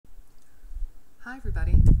Hi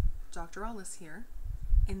everybody, Dr. Ahles here.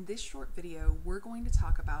 In this short video, we're going to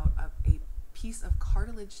talk about a piece of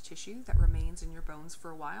cartilage tissue that remains in your bones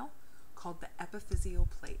for a while called the epiphyseal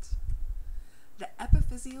plate. The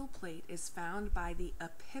epiphyseal plate is found by the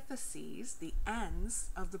epiphyses, the ends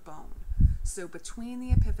of the bone, so between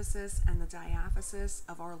the epiphysis and the diaphysis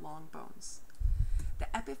of our long bones. The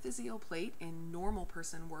epiphyseal plate, in normal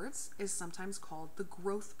person words, is sometimes called the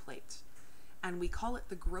growth plate, and we call it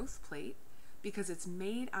the growth plate because it's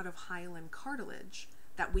made out of hyaline cartilage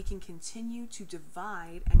that we can continue to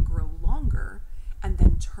divide and grow longer and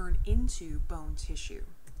then turn into bone tissue.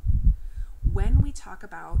 When we talk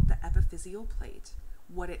about the epiphyseal plate,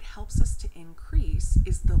 what it helps us to increase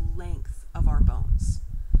is the length of our bones.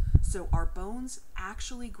 So our bones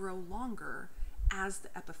actually grow longer as the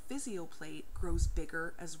epiphyseal plate grows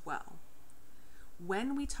bigger as well.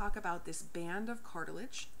 When we talk about this band of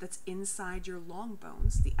cartilage that's inside your long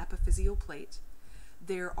bones, the epiphyseal plate,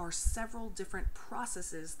 there are several different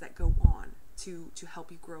processes that go on to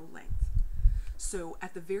help you grow length. So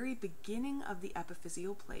at the very beginning of the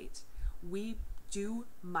epiphyseal plate, we do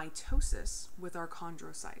mitosis with our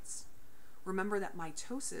chondrocytes. Remember that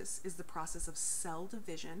mitosis is the process of cell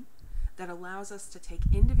division that allows us to take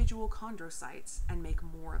individual chondrocytes and make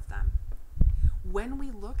more of them. When we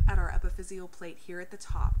look at our epiphyseal plate here at the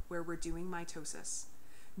top where we're doing mitosis,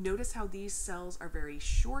 notice how these cells are very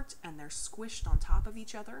short and they're squished on top of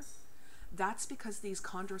each other. That's because these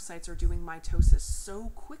chondrocytes are doing mitosis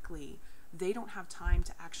so quickly, they don't have time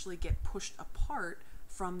to actually get pushed apart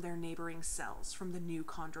from their neighboring cells, from the new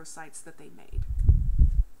chondrocytes that they made.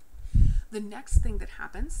 The next thing that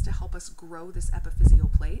happens to help us grow this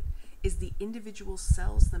epiphyseal plate is the individual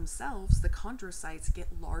cells themselves, the chondrocytes, get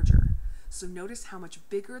larger. So notice how much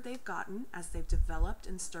bigger they've gotten as they've developed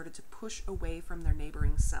and started to push away from their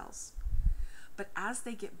neighboring cells. But as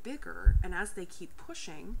they get bigger and as they keep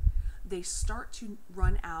pushing, they start to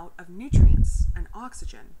run out of nutrients and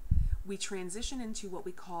oxygen. We transition into what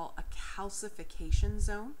we call a calcification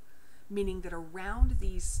zone, meaning that around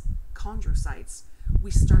these chondrocytes, we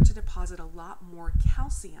start to deposit a lot more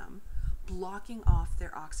calcium, blocking off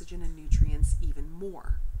their oxygen and nutrients even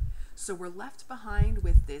more. So we're left behind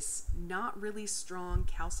with this not really strong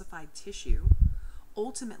calcified tissue.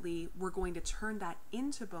 Ultimately, we're going to turn that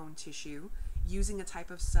into bone tissue using a type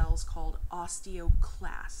of cells called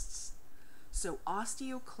osteoclasts. So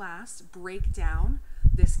osteoclasts break down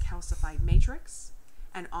this calcified matrix,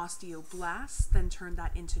 and osteoblasts then turn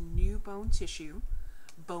that into new bone tissue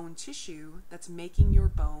that's making your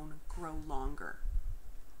bone grow longer.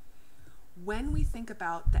 When we think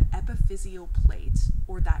about the epiphyseal plate,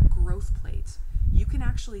 or that growth plate, you can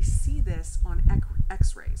actually see this on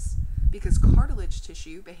x-rays because cartilage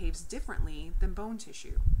tissue behaves differently than bone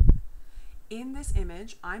tissue. In this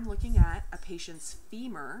image, I'm looking at a patient's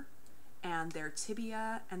femur and their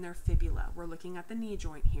tibia and their fibula. We're looking at the knee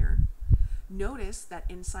joint here. Notice that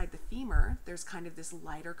inside the femur, there's kind of this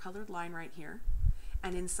lighter colored line right here.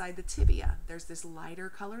 And inside the tibia, there's this lighter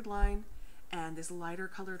colored line and this lighter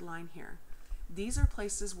colored line here. These are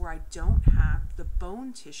places where I don't have the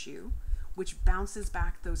bone tissue, which bounces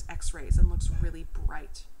back those x-rays and looks really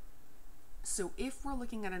bright. So if we're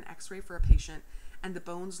looking at an x-ray for a patient and the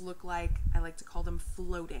bones look like, I like to call them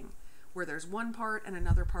floating, where there's one part and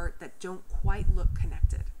another part that don't quite look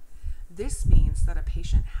connected, this means that a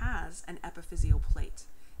patient has an epiphyseal plate.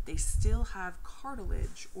 They still have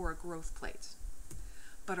cartilage or a growth plate.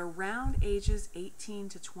 But around ages 18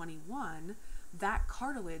 to 21, that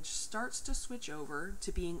cartilage starts to switch over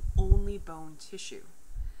to being only bone tissue.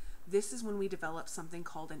 This is when we develop something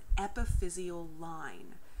called an epiphyseal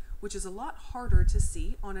line, which is a lot harder to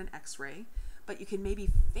see on an x-ray, but you can maybe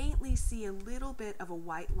faintly see a little bit of a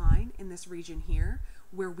white line in this region here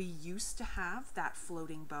where we used to have that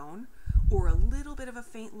floating bone, or a little bit of a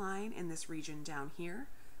faint line in this region down here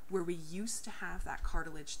where we used to have that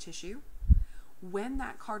cartilage tissue. When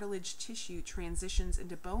that cartilage tissue transitions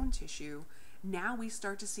into bone tissue, now we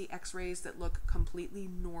start to see x-rays that look completely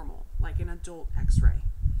normal, like an adult x-ray.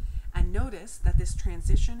 And notice that this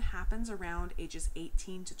transition happens around ages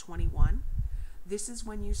 18 to 21. This is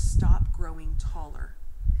when you stop growing taller.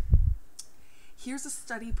 Here's a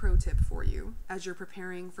study pro tip for you as you're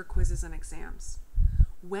preparing for quizzes and exams.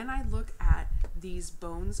 When I look at these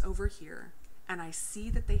bones over here and I see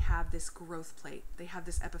that they have this growth plate, they have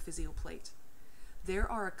this epiphyseal plate, there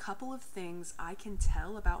are a couple of things I can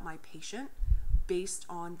tell about my patient based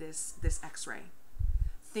on this x-ray.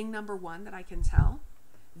 Thing number one that I can tell,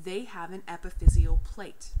 they have an epiphyseal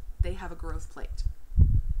plate. They have a growth plate.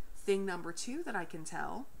 Thing number two that I can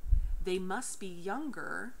tell, they must be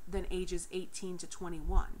younger than ages 18 to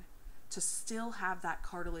 21 to still have that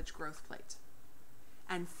cartilage growth plate.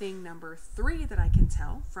 And thing number 3 that I can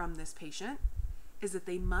tell from this patient is that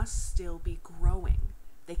they must still be growing.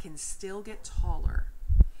 They can still get taller.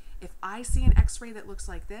 If I see an x-ray that looks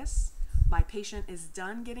like this, my patient is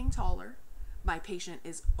done getting taller. My patient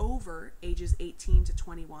is over ages 18 to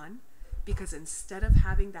 21 because instead of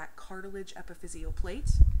having that cartilage epiphyseal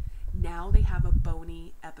plate, now they have a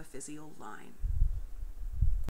bony epiphyseal line.